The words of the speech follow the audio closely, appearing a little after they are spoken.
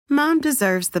Mom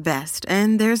deserves the best,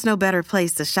 and there's no better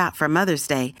place to shop for Mother's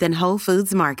Day than Whole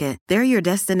Foods Market. They're your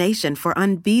destination for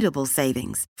unbeatable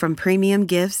savings, from premium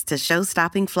gifts to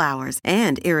show-stopping flowers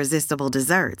and irresistible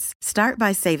desserts. Start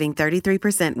by saving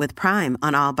 33% with Prime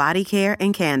on all body care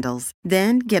and candles.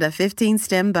 Then get a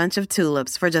 15-stem bunch of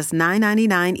tulips for just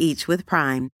 $9.99 each with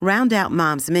Prime. Round out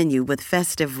Mom's menu with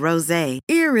festive rosé,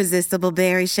 irresistible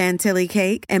berry chantilly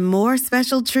cake, and more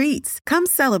special treats. Come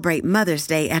celebrate Mother's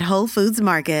Day at Whole Foods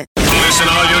Market. Listen,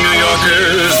 all you New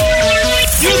Yorkers.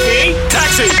 Excuse me,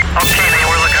 taxi. Okay, man,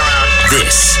 we're looking around.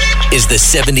 This is the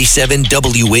 77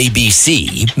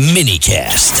 WABC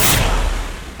minicast.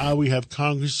 We have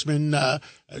Congressman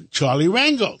Charlie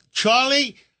Rangel.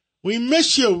 Charlie, we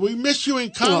miss you. We miss you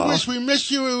in Congress. We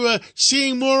miss you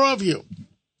seeing more of you.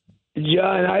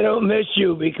 John, I don't miss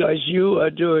you because you are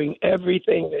doing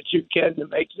everything that you can to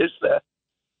make this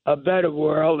a better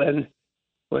world. And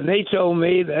when they told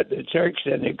me that the Turks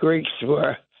and the Greeks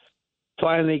were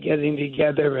finally getting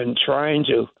together and trying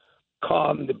to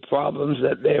calm the problems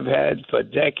that they've had for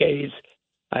decades,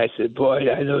 I said,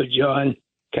 boy, I know John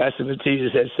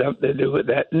Catsimatidis has something to do with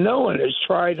that. No one has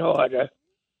tried harder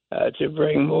to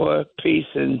bring more peace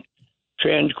and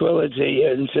tranquility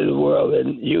into the world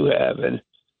than you have. And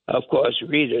of course,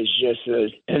 Rita's just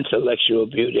an intellectual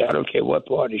beauty. I don't care what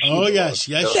party she belongs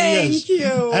to. Thank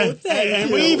you.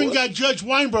 And we even got Judge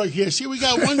Weinberg here. See, we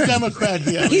got one Democrat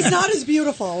here. He's not as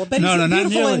beautiful, but he's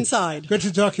beautiful inside. Good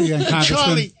to talk to you again,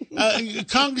 Congressman. Charlie,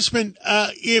 Congressman,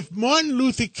 if Martin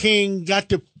Luther King got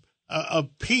to a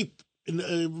peep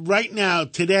right now,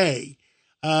 today,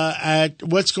 at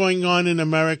what's going on in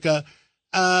America,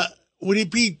 would he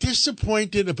be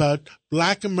disappointed about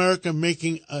Black America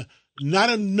making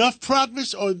not enough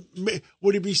progress, or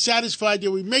would he be satisfied that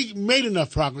we made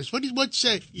enough progress? What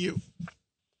say you?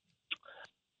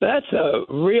 That's a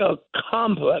real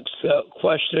complex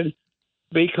question,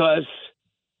 because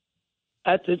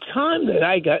at the time that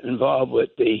I got involved with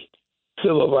the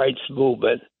civil rights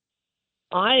movement,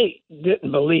 I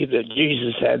didn't believe that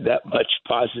Jesus had that much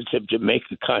positive to make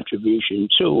a contribution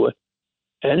to it.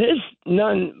 And his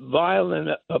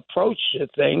nonviolent approach to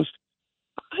things,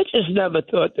 I just never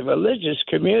thought the religious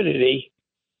community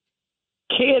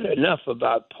cared enough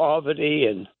about poverty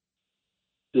and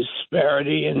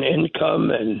disparity in income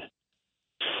and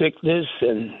sickness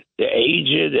and the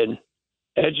aged and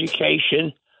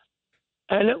education.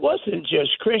 And it wasn't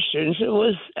just Christians, it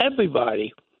was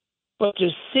everybody. But to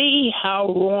see how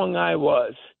wrong I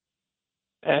was,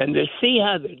 and to see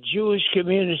how the Jewish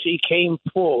community came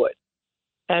forward,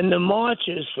 and the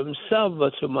marches from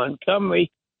Selma to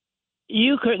Montgomery,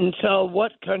 you couldn't tell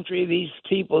what country these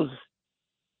people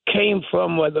came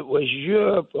from, whether it was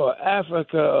Europe or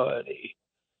Africa or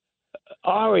the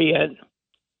Orient.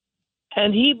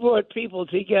 And he brought people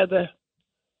together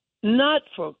not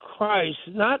for Christ,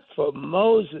 not for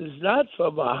Moses, not for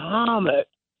Muhammad,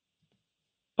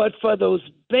 but for those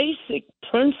basic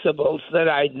principles that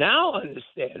I now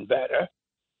understand better,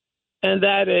 and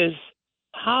that is,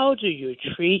 how do you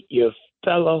treat your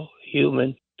fellow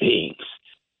human beings?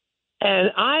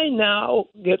 And I now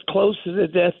get closer to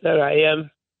death than I am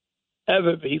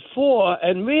ever before,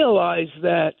 and realize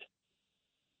that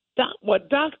what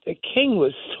Dr. King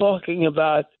was talking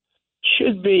about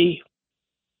should be,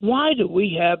 why do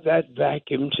we have that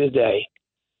vacuum today?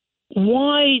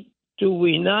 Why do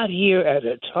we not hear at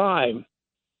a time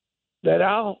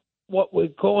that what we're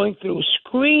going through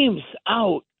screams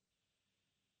out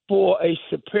for a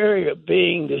superior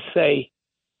being to say,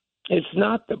 it's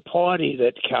not the party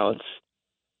that counts.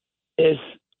 It's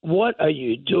what are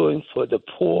you doing for the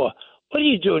poor? What are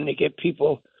you doing to get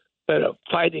people that are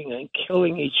fighting and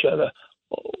killing each other?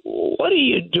 What are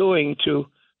you doing to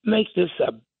make this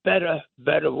a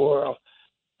better world?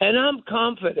 And I'm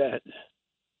confident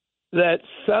that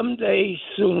someday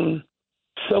soon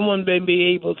someone may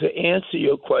be able to answer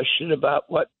your question about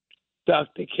what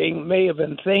Dr. King may have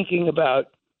been thinking about,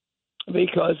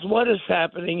 because what is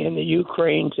happening in the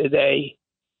Ukraine today,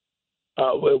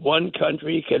 where one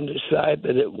country can decide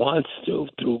that it wants to,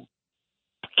 through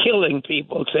killing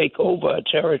people, take over a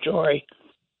territory,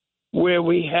 where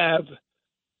we have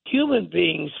human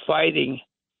beings fighting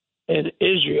in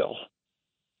Israel,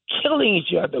 killing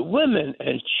each other, women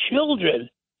and children,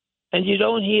 and you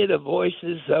don't hear the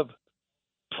voices of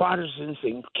Protestants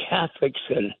and Catholics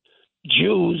and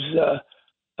Jews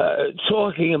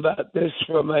talking about this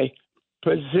from a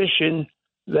position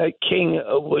that King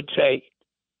would take.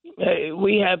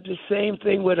 We have the same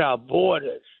thing with our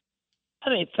borders.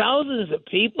 I mean, thousands of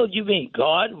people. You mean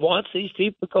God wants these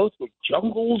people to go through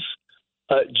jungles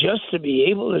just to be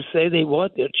able to say they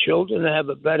want their children to have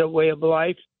a better way of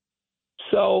life?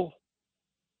 So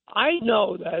I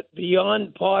know that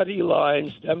beyond party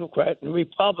lines, Democrat and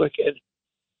Republican,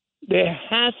 there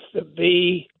has to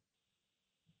be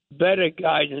better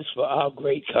guidance for our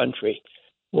great country.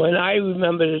 When I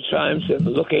remember the times of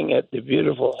looking at the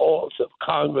beautiful halls of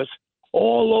Congress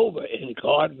all over, in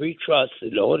God we trust,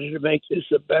 in order to make this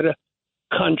a better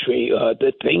country,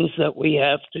 the things that we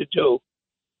have to do.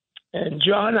 And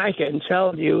John, I can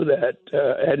tell you that,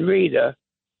 and Rita,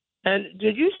 and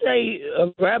did you say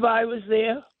a rabbi was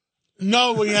there?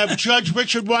 No, we have Judge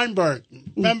Richard Weinberg.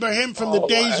 Remember him from the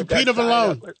days of Peter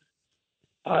Malone.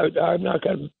 I'm not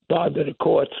going to bother the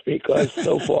courts because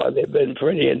so far they've been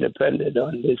pretty independent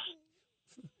on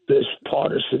this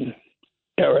partisan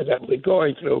era that we're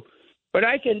going through. But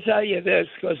I can tell you this,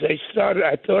 because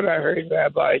I thought I heard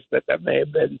rabbis, but that may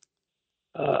have been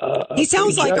he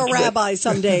sounds like a rabbi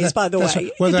some days, by the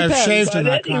way. Whether I've shaved or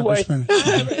not, anyway, Congressman.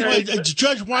 It's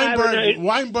Judge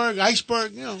Weinberg,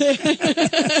 Iceberg, you know.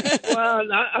 Well,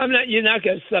 I'm not. You're not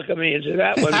going to sucker me into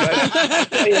that one. But I'll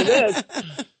tell you this: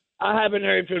 I haven't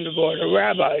heard from the Board of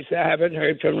Rabbis. I haven't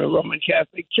heard from the Roman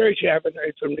Catholic Church. I haven't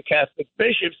heard from the Catholic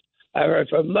bishops. I heard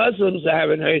from Muslims. I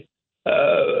haven't heard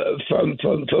from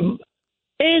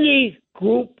any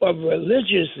group of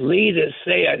religious leaders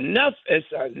say enough is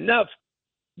enough.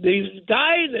 The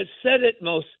guy that said it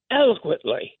most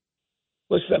eloquently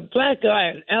was the black guy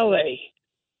in L.A.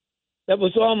 that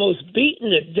was almost beaten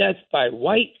to death by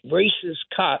white racist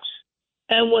cops.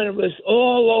 And when it was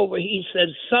all over, he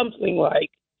said something like,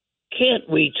 "Can't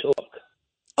we talk?"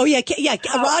 Oh, yeah.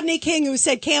 Rodney King, who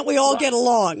said, "Can't we all get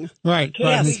along?" Right.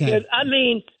 Rodney King. I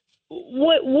mean,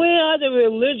 where are the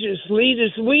religious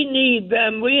leaders? We need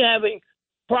them. We're having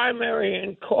primary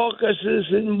and caucuses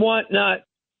and whatnot.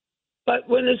 But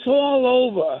when it's all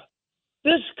over,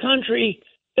 this country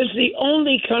is the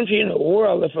only country in the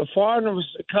world, if a foreigner was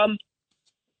to come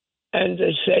and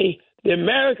to say the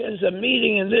Americans are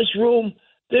meeting in this room,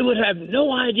 they would have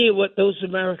no idea what those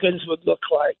Americans would look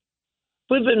like.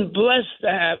 We've been blessed to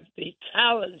have the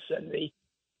talents and the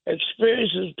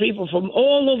experiences of people from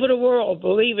all over the world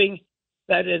believing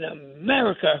that in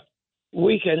America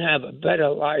we can have a better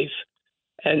life.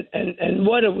 And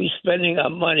what are we spending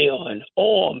our money on?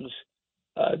 Alms.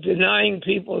 Denying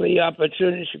people the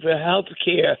opportunity for health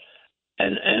care.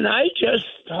 And I just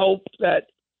hope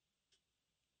that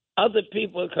other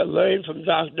people can learn from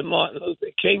Dr. Martin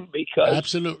Luther King because...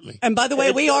 Absolutely. And by the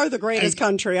way, we are the greatest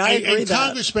country. I agree with that.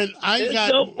 Congressman,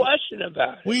 There's no question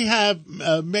about it. We have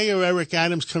Mayor Eric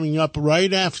Adams coming up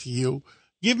right after you.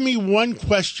 Give me one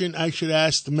question I should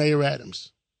ask the Mayor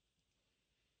Adams.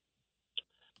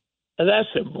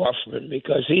 That's a rough one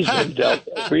because he's been dealt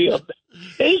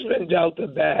a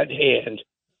bad hand,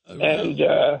 and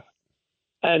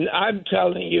I'm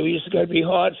telling you, it's going to be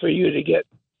hard for you to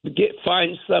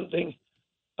find something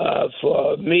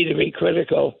for me to be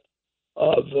critical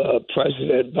of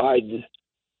President Biden.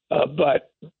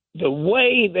 But the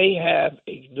way they have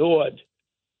ignored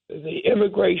the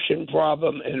immigration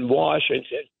problem in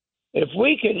Washington, if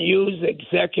we can use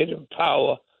executive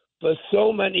power for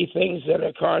so many things that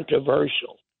are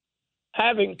controversial,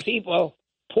 having people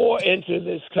pour into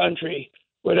this country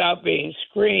without being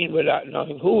screened, without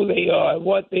knowing who they are,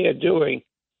 what they're doing,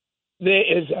 there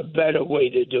is a better way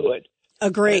to do it.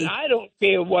 Agree. And I don't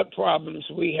care what problems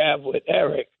we have with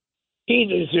Eric. He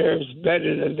deserves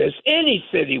better than this. Any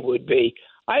city would be.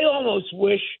 I almost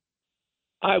wish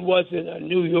I wasn't a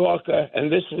New Yorker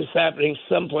and this was happening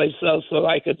someplace else so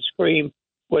I could scream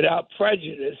without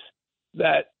prejudice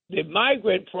that the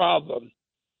migrant problem,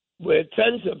 where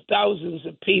tens of thousands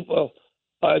of people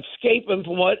are escaping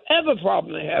from whatever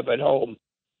problem they have at home,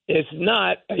 is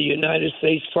not a United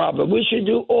States problem. We should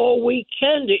do all we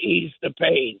can to ease the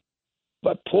pain.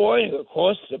 But pouring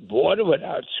across the border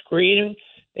without screening,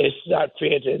 it's not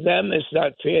fair to them. It's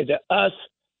not fair to us.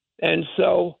 And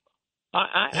so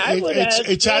I would ask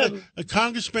them,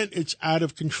 Congressman, it's out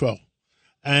of control.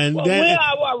 And where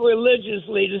are our religious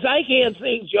leaders? I can't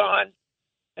think, John.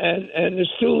 And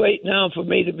it's too late now for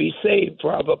me to be saved,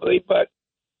 probably, but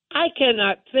I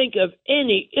cannot think of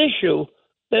any issue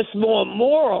that's more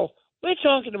moral. We're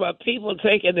talking about people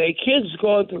taking their kids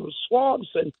going through swamps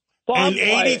and barbed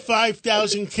wire.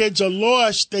 85,000 kids are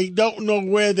lost. They don't know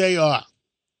where they are.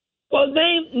 Well,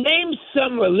 name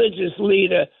some religious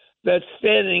leader that's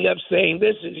standing up saying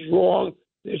this is wrong.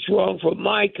 It's wrong for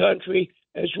my country.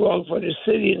 It's wrong for the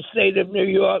city and state of New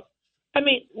York. I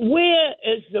mean, where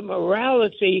is the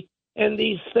morality in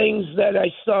these things that I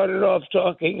started off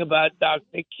talking about,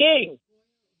 Dr. King?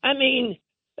 I mean,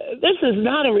 this is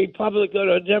not a Republican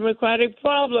or Democratic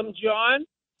problem, John.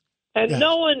 And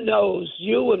No one knows,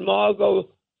 you and Margot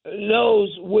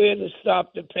knows where to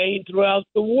stop the pain throughout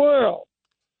the world.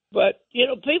 But,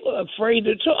 people are afraid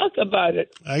to talk about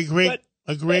it. I agree. But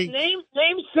name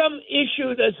some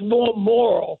issue that's more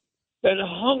moral than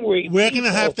hungry We're people.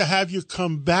 going to have you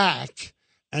come back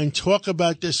and talk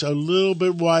about this a little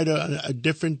bit wider on a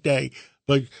different day.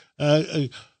 But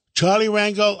Charlie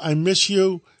Rangel, I miss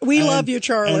you. We love you,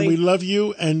 Charlie. And we love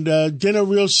you. And dinner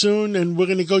real soon. And we're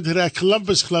going to go to that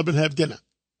Columbus Club and have dinner.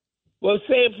 Well,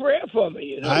 say a prayer for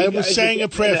me. I was saying a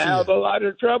prayer for you. I have a lot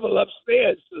of trouble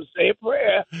upstairs, so say a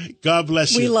prayer. God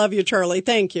bless you. We love you, Charlie.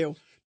 Thank you.